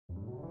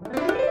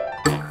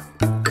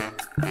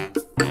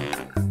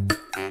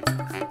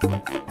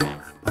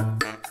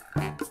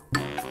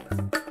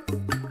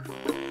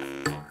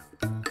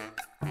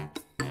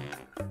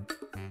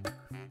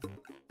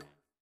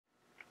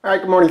All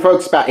right, good morning,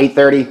 folks. About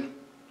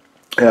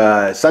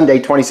 8:30, Sunday,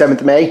 27th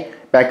of May.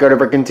 Back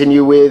over to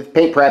continue with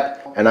paint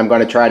prep, and I'm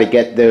going to try to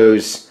get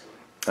those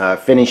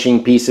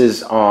finishing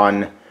pieces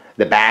on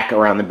the back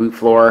around the boot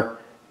floor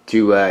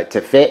to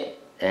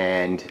fit,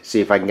 and see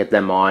if I can get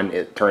them on.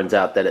 It turns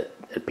out that it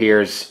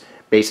appears,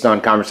 based on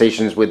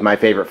conversations with my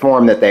favorite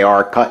form, that they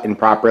are cut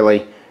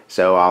improperly.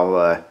 So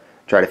I'll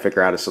try to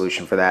figure out a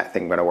solution for that. I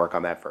think I'm going to work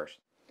on that first.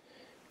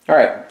 All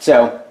right,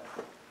 so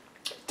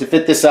to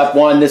fit this up,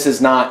 this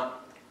is not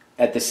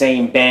at the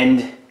same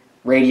bend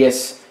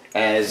radius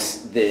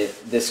as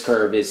this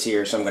curve is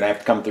here, so I'm going to have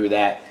to come through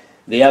that.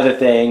 The other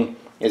thing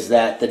is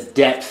that the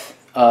depth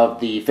of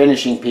the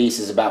finishing piece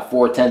is about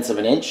 4/10 of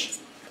an inch,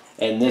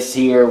 and this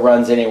here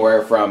runs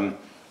anywhere from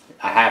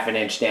a 1/2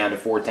 inch down to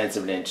 4/10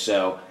 of an inch.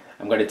 So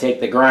I'm going to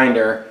take the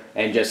grinder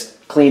and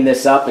just clean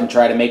this up and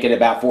try to make it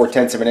about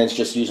 4/10 of an inch,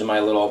 just using my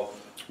little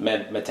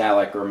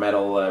metallic or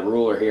metal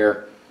ruler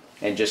here,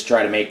 and just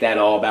try to make that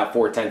all about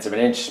 4/10 of an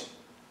inch,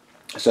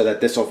 so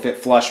that this will fit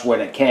flush when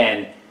it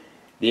can.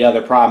 The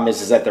other problem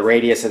is that the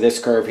radius of this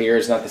curve here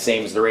is not the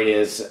same as the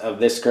radius of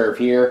this curve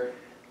here,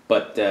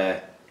 but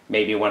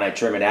maybe when I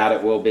trim it out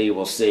it will be,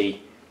 we'll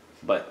see.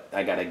 But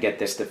I got to get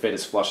this to fit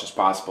as flush as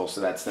possible,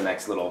 so that's the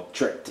next little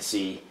trick to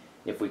see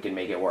if we can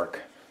make it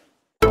work.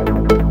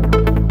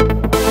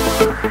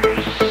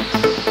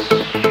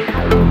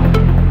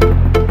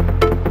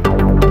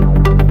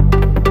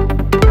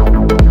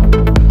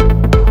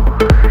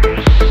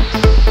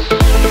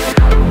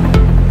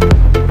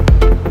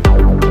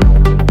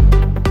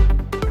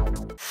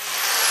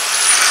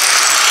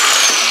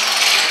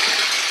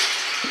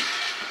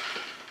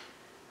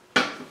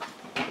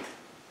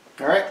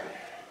 Alright,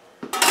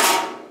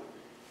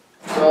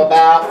 so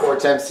about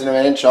 4/10 of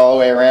an inch all the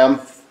way around.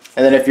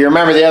 And then if you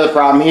remember, the other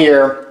problem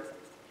here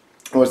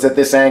was that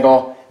this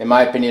angle, in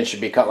my opinion,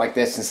 should be cut like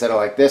this instead of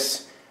like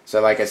this.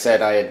 So like I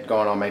said, I had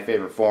gone on my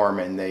favorite form,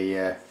 and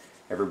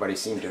everybody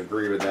seemed to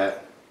agree with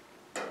that.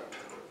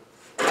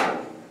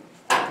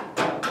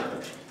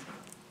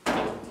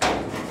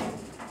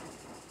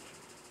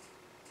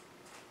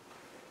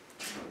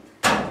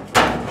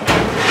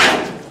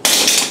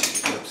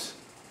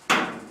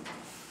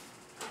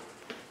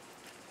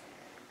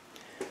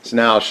 So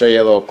now I'll show you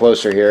a little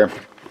closer here.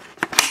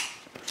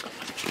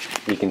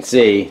 You can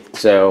see,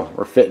 so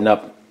we're fitting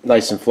up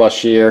nice and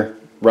flush here,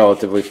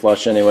 relatively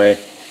flush anyway,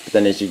 but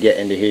then as you get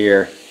into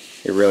here,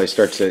 it really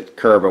starts to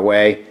curve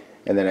away,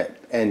 and then it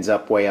ends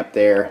up way up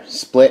there,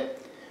 split.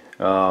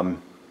 So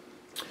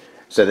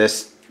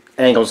this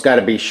angle's got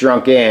to be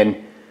shrunk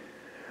in.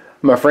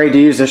 I'm afraid to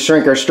use a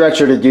shrinker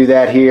stretcher to do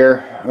that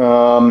here.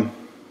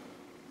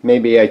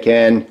 Maybe I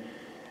can,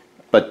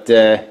 but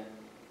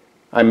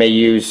I may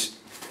use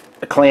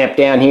a clamp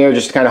down here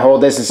just to kind of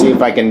hold this and see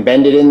if I can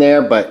bend it in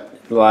there,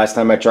 but the last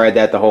time I tried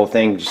that, the whole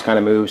thing just kind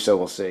of moved, so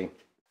we'll see.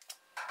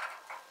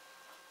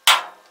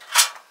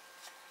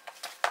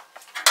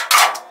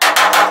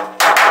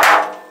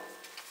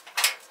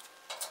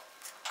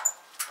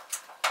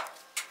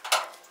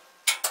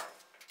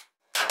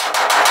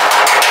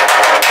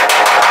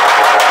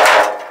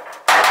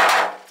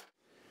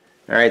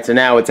 Alright, so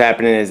now what's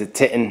happening is it's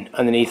hitting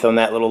underneath on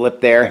that little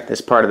lip there, this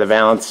part of the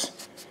valance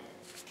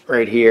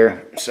right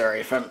here.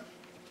 Sorry if I'm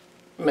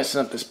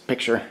messing up this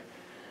picture.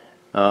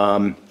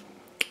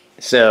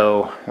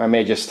 So I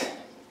may just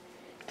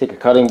take a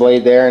cutting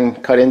blade there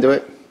and cut into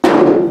it,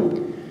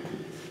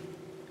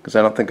 because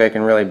I don't think I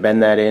can really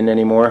bend that in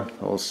anymore.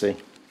 We'll see.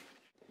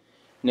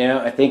 Now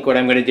I think what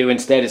I'm going to do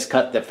instead is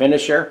cut the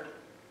finisher.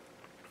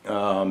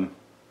 I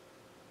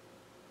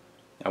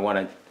want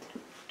to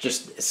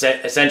just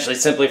essentially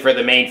simply for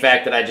the main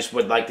fact that I just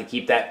would like to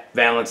keep that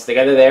valance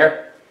together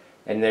there,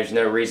 and there's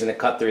no reason to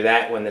cut through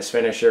that when this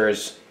finisher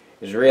is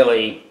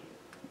really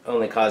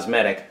only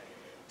cosmetic.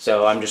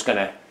 So I'm just going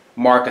to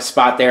mark a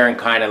spot there and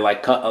kind of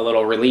like cut a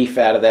little relief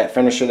out of that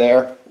finisher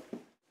there.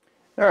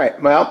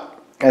 Alright, well,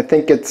 I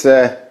think it's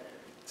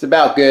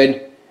about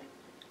good.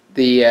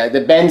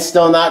 The bend's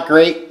still not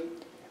great,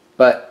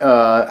 but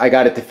I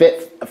got it to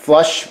fit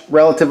flush,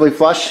 relatively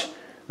flush.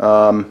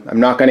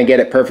 I'm not going to get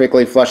it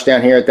perfectly flush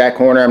down here at that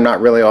corner. I'm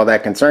not really all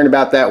that concerned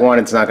about that. One,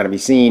 it's not going to be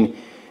seen,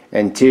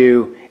 and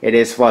two, it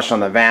is flush on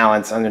the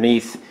valance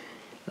underneath,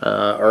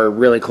 or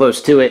really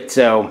close to it,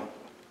 so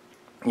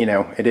you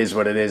know, it is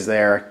what it is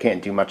there.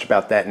 Can't do much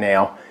about that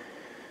nail.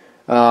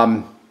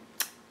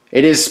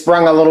 It is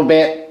sprung a little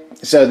bit,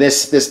 so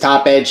this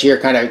top edge here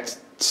kind of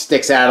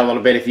sticks out a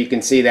little bit, if you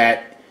can see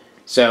that.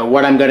 So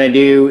what I'm going to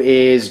do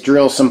is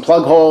drill some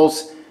plug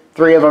holes,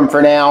 3 of them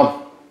for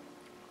now,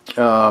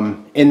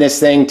 in this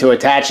thing to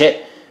attach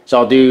it. So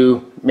I'll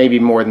do maybe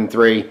more than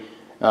 3.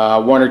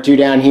 1 or 2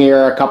 down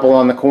here, a couple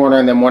on the corner,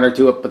 and then 1 or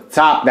 2 up at the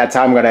top. That's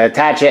how I'm going to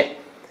attach it.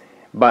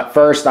 But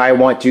first I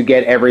want to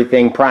get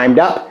everything primed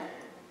up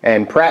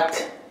and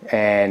prepped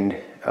and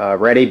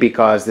ready,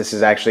 because this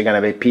is actually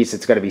going to be a piece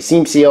that's going to be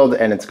seam sealed,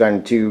 and it's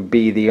going to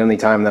be the only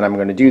time that I'm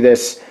going to do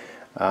this.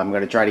 I'm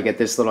going to try to get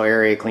this little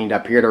area cleaned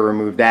up here to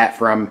remove that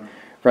from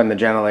the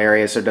general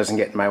area so it doesn't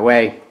get in my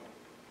way,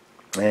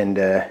 and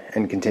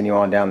continue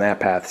on down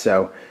that path.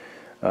 So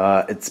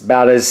It's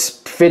about as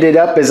fitted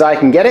up as I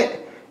can get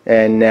it,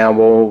 and now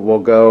we'll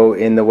go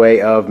in the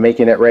way of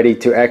making it ready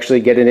to actually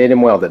get it in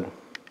and welded.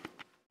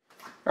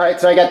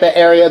 Alright, so I got the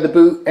area of the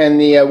boot and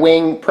the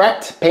wing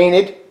prepped,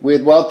 painted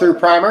with weld-through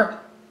primer.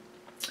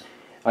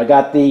 I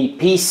got the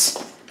piece,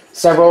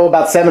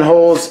 about 7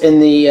 holes in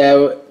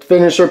the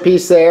finisher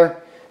piece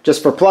there,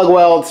 just for plug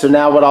weld. So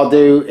now what I'll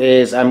do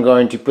is I'm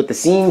going to put the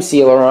seam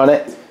sealer on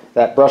it,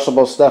 that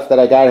brushable stuff that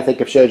I got. I think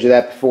I've showed you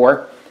that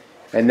before.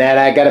 And then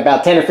I got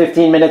about 10 or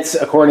 15 minutes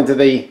according to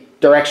the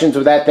directions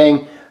of that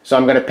thing. So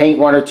I'm going to paint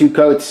 1 or 2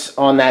 coats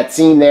on that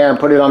seam there and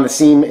put it on the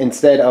seam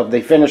instead of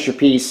the finisher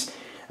piece.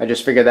 I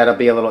just figured that'll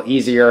be a little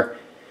easier.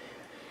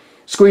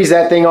 Squeeze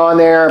that thing on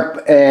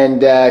there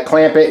and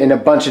clamp it in a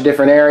bunch of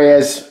different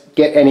areas.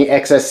 Get any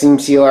excess seam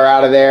sealer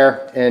out of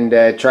there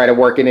and try to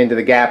work it into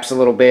the gaps a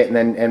little bit,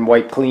 and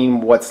wipe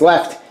clean what's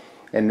left.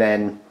 And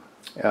then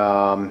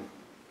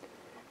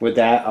with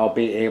that, I'll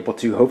be able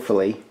to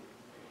hopefully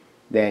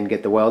then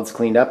get the welds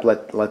cleaned up,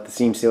 let the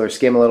seam sealer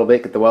skim a little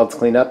bit, get the welds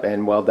cleaned up,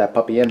 and weld that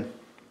puppy in.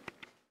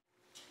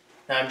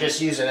 Now I'm just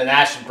using an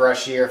acid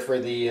brush here for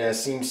the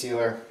seam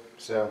sealer,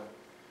 so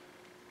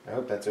I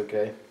hope that's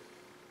okay.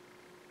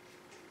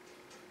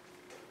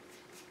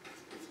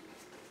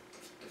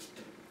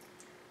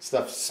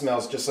 Stuff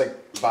smells just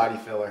like body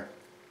filler,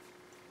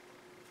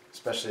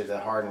 especially the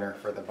hardener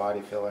for the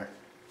body filler.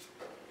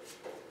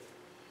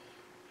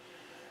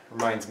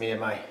 Reminds me of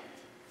my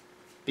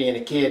being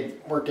a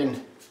kid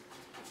working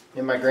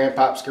in my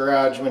grandpop's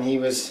garage when he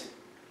was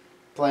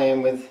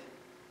playing with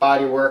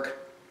body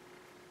work,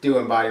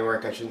 doing body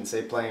work. I shouldn't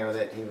say playing with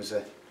it. He was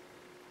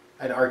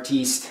an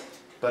artiste,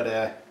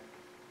 but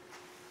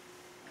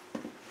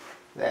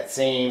that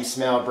same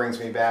smell brings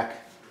me back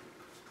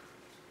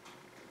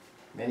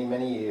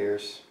many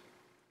years.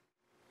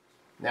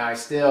 Now I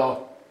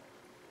still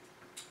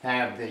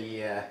have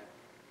the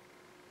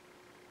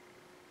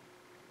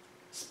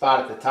spot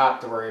at the top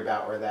to worry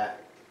about where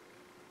that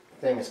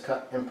thing is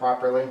cut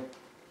improperly,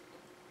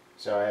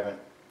 so I haven't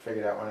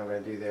figured out what I'm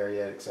going to do there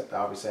yet, except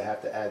obviously I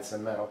have to add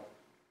some metal.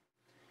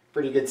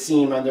 Pretty good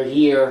seam under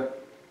here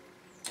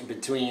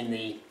between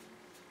the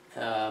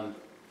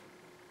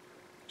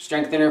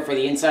strengthener for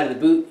the inside of the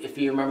boot, if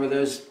you remember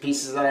those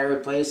pieces that I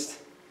replaced.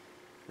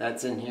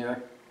 That's in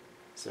here,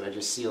 so I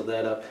just sealed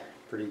that up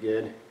pretty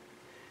good.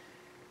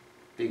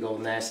 Big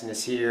old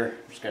nastiness here.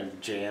 I'm just going to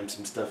jam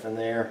some stuff in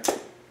there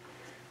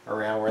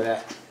around where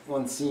that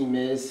one seam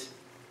is.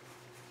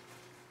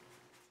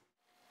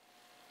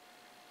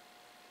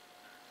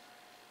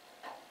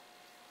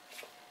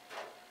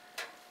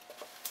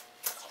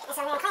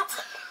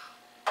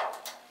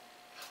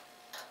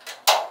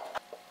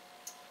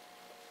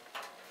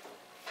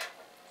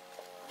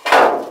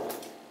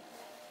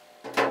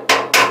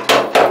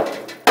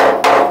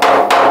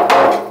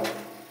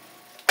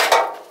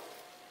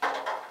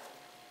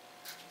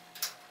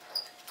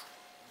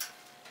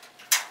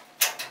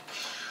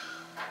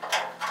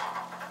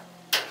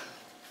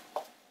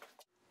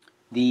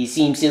 The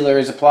seam sealer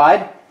is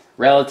applied,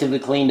 relatively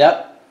cleaned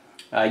up.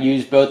 I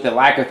used both the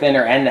lacquer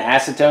thinner and the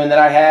acetone that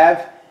I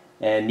have,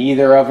 and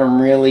neither of them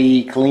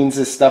really cleans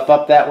this stuff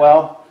up that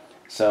well.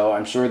 So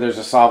I'm sure there's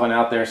a solvent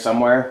out there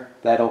somewhere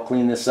that'll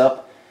clean this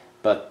up,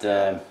 but it's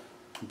a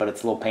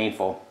little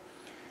painful.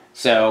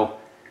 So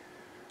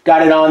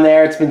got it on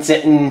there. It's been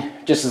sitting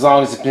just as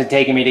long as it's been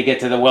taking me to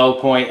get to the weld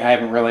point. I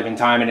haven't really been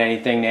timing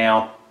anything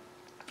now.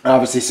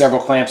 Obviously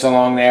several clamps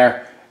along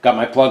there. Got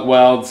my plug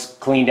welds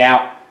cleaned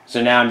out.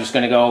 So now I'm just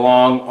going to go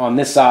along on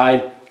this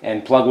side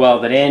and plug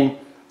weld it in,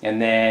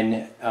 and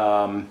then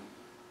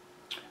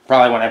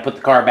probably when I put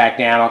the car back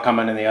down, I'll come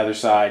in on the other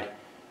side.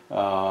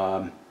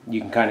 You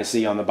can kind of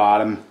see on the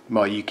bottom.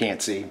 Well, you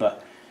can't see,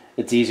 but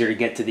it's easier to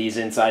get to these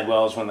inside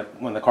welds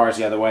when the car's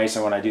the other way.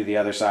 So when I do the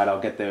other side,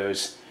 I'll get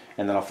those,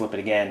 and then I'll flip it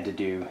again to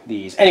do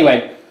these.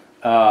 Anyway,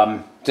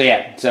 so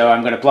yeah, so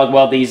I'm going to plug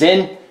weld these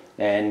in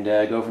and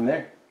go from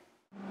there.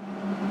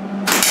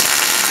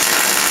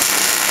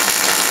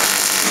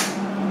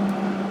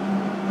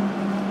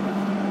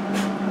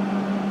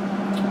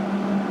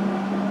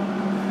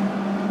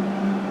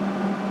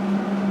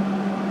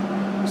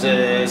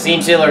 The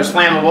seam sealer is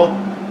flammable.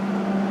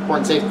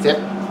 Important safety tip.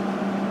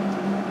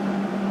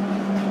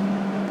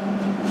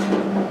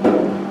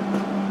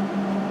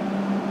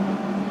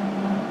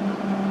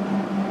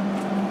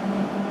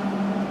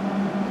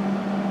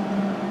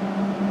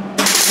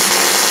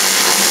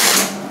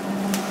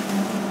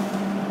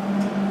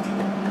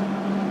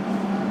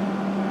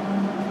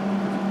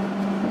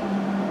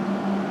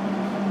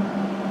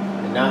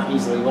 And not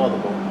easily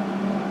weldable.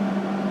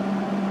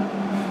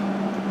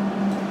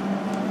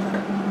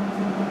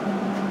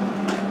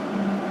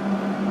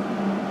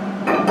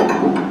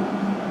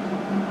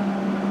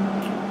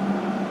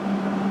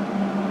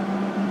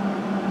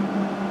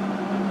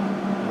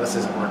 This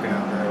isn't working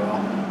out very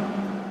well.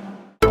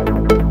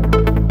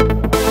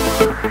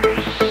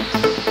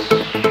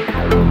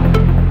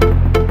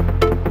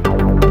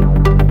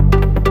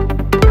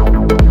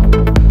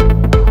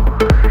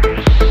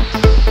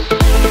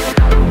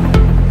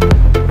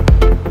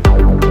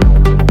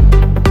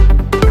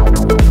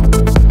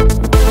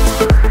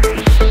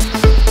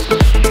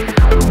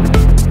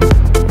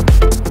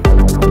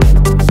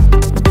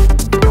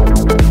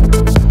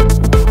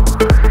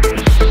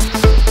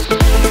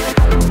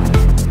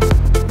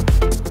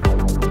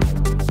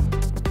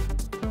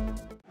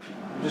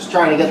 Just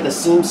trying to get the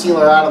seam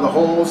sealer out of the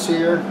holes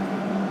here,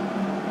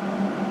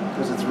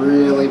 because it's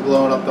really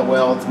blowing up the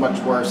welds much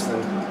worse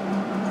than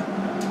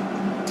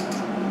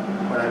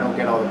when I don't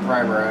get all the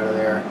primer out of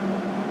there.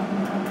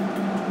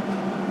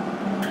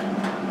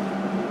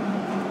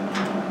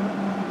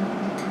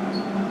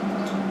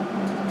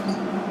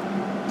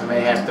 I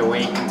may have to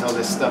wait until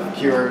this stuff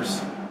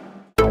cures.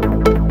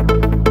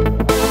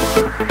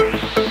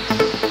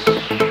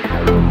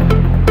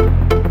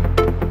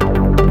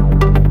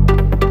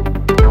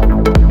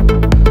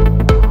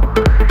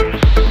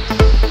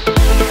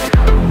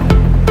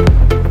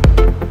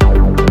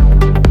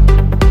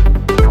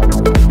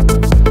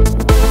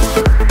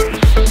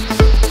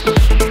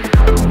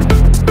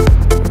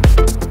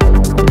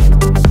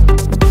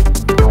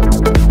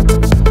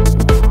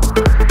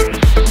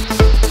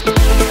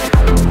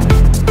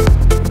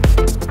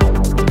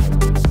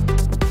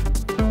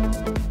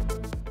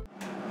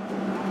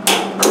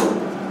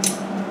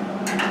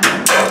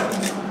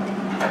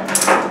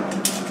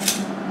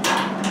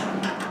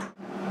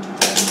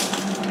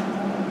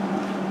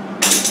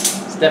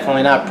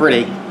 Definitely not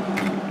pretty.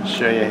 I'll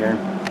show you here.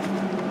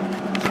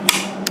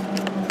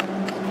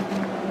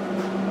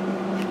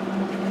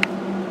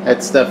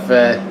 That stuff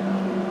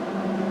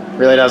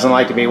really doesn't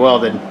like to be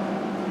welded.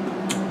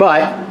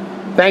 But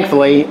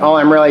thankfully, all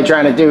I'm really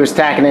trying to do is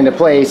tack it into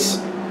place.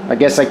 I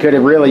guess I could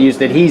have really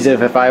used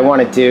adhesive if I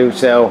wanted to,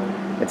 so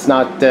it's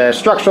not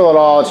structural at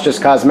all, it's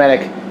just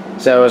cosmetic.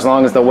 So as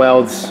long as the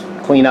welds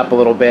clean up a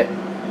little bit,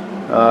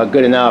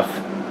 good enough,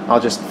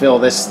 I'll just fill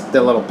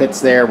the little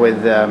pits there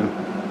with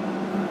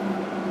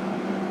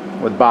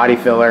body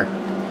filler.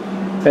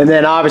 And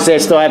then obviously I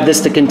still have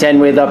this to contend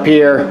with up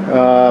here.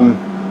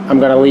 I'm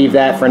going to leave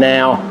that for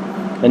now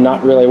and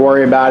not really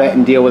worry about it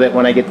and deal with it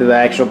when I get to the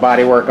actual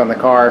body work on the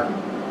car.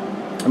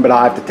 But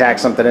I'll have to tack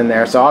something in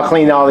there. So I'll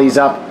clean all these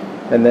up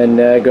and then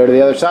go to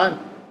the other side.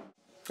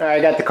 Alright,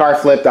 I got the car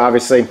flipped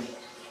obviously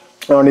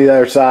on the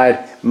other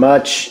side.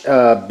 Much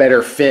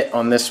better fit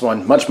on this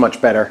one.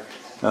 Much better.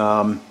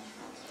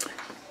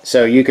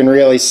 So you can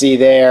really see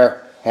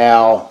there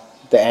how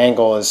the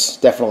angle is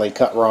definitely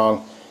cut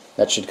wrong.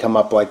 That should come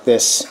up like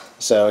this.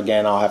 So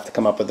again, I'll have to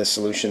come up with a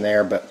solution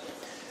there, but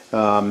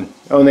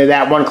only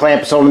that one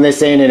clamp is holding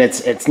this in, and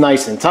it's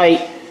nice and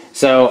tight.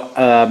 So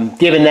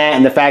given that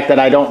and the fact that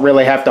I don't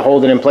really have to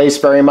hold it in place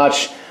very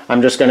much,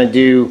 I'm just going to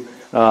do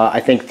I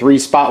think 3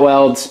 spot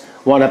welds,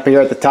 one up here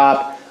at the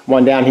top,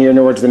 one down here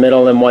towards the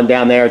middle, and one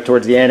down there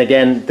towards the end.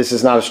 Again, this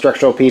is not a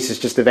structural piece, it's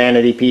just a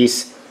vanity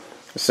piece.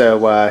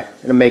 So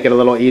it'll make it a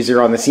little easier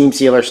on the seam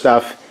sealer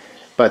stuff.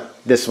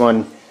 But this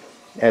one,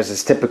 as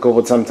is typical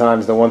with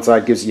sometimes, the one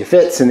side gives you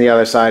fits and the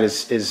other side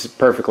is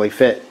perfectly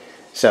fit.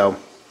 So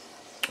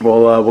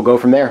we'll go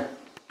from there.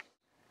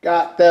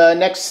 Got the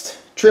next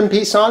trim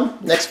piece on,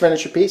 next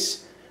finisher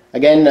piece.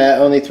 Again,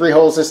 only 3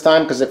 holes this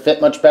time because it fit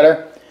much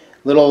better.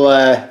 Little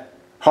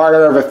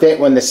harder of a fit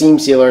when the seam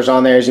sealer is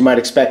on there, as you might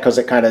expect, because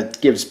it kind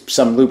of gives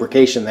some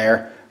lubrication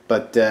there.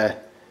 But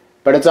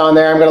it's on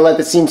there. I'm going to let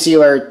the seam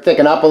sealer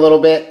thicken up a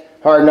little bit,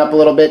 harden up a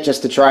little bit,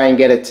 just to try and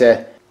get it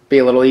to be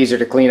a little easier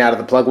to clean out of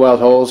the plug weld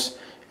holes,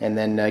 and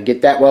then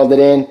get that welded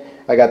in.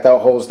 I got the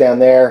holes down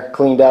there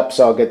cleaned up,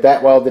 so I'll get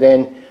that welded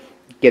in,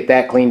 get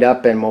that cleaned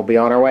up, and we'll be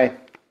on our way.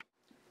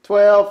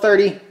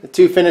 12:30, the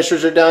 2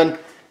 finishers are done.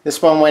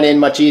 This one went in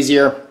much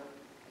easier.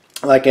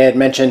 Like I had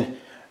mentioned,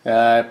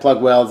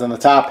 plug welds on the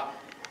top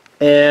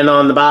and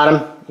on the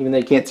bottom, even though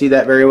you can't see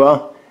that very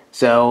well.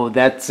 So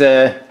that's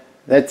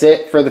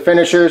it for the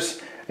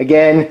finishers.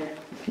 Again,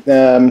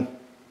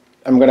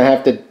 I'm going to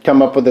have to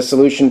come up with a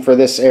solution for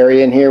this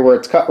area in here where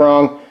it's cut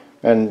wrong,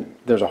 and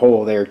there's a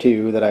hole there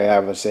too that I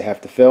obviously have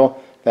to fill.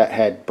 That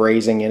had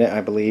brazing in it, I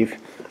believe,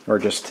 or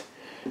just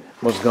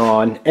was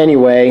gone.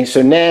 Anyway,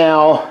 so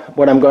now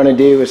what I'm going to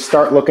do is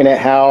start looking at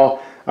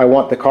how I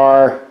want the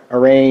car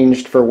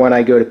arranged for when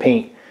I go to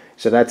paint.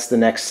 So that's the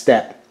next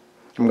step.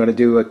 I'm going to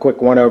do a quick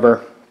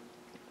one-over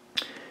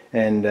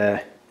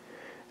and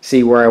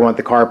see where I want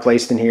the car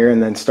placed in here,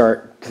 and then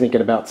start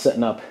thinking about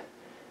setting up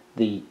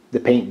the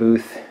paint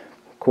booth,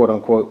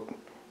 quote-unquote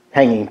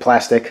hanging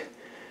plastic.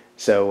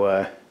 So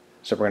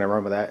we're going to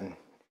run with that. And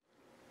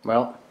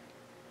well,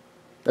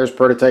 there's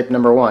prototype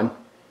number 1.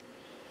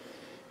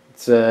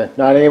 It's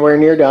not anywhere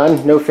near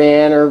done, no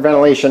fan or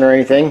ventilation or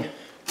anything,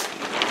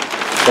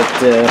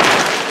 but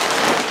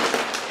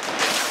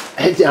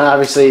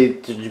obviously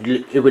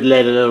it would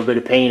let a little bit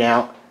of paint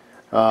out,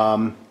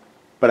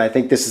 but I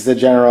think this is the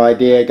general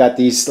idea. I got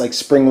these like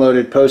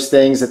spring-loaded post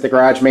things that the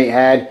garage mate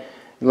had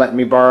let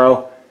me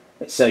borrow.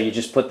 So you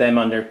just put them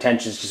under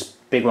tensions,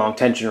 just big long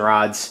tension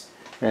rods,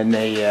 and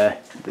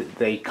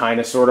they kind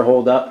of sort of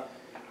hold up.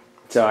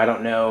 So I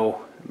don't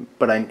know,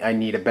 but I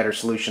need a better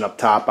solution up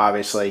top,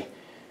 obviously,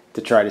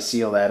 to try to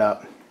seal that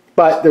up.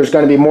 But there's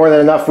going to be more than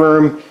enough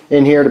room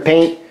in here to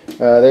paint.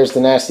 There's the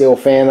nasty old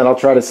fan that I'll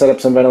try to set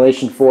up some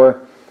ventilation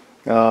for.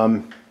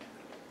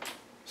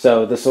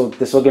 So this will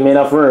give me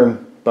enough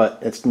room,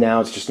 but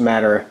now it's just a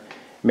matter of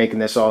making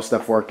this all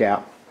stuff work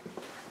out.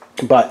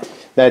 But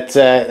that's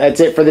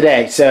it for the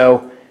day.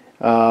 So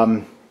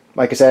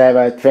like I said,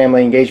 I have a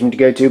family engagement to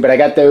go to, but I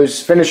got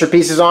those finisher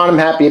pieces on. I'm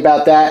happy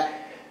about that.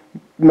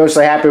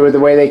 Mostly happy with the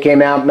way they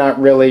came out. Not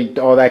really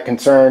all that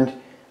concerned.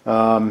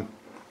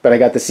 But I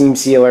got the seam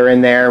sealer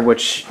in there,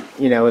 which,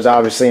 you know, is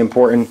obviously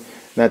important.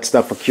 That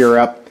stuff will cure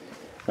up.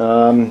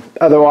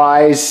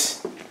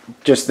 Otherwise,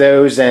 just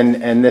those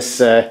and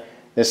this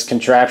this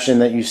contraption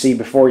that you see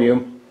before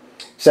you.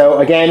 So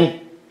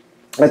again,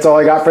 that's all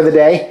I got for the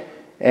day.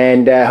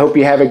 And hope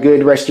you have a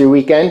good rest of your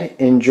weekend.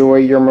 Enjoy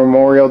your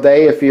Memorial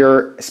Day if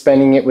you're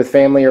spending it with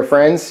family or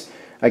friends.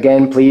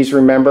 Again, please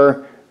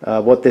remember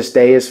what this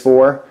day is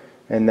for,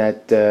 and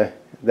that that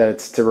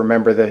it's to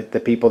remember the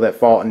people that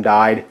fought and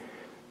died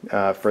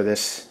for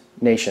this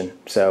nation.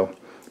 So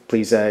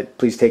please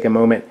please take a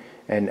moment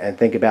and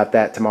think about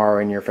that tomorrow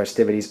in your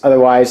festivities.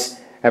 Otherwise,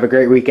 have a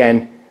great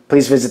weekend.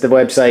 Please visit the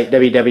website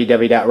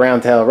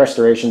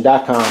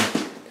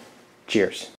www.roundtailrestoration.com. Cheers.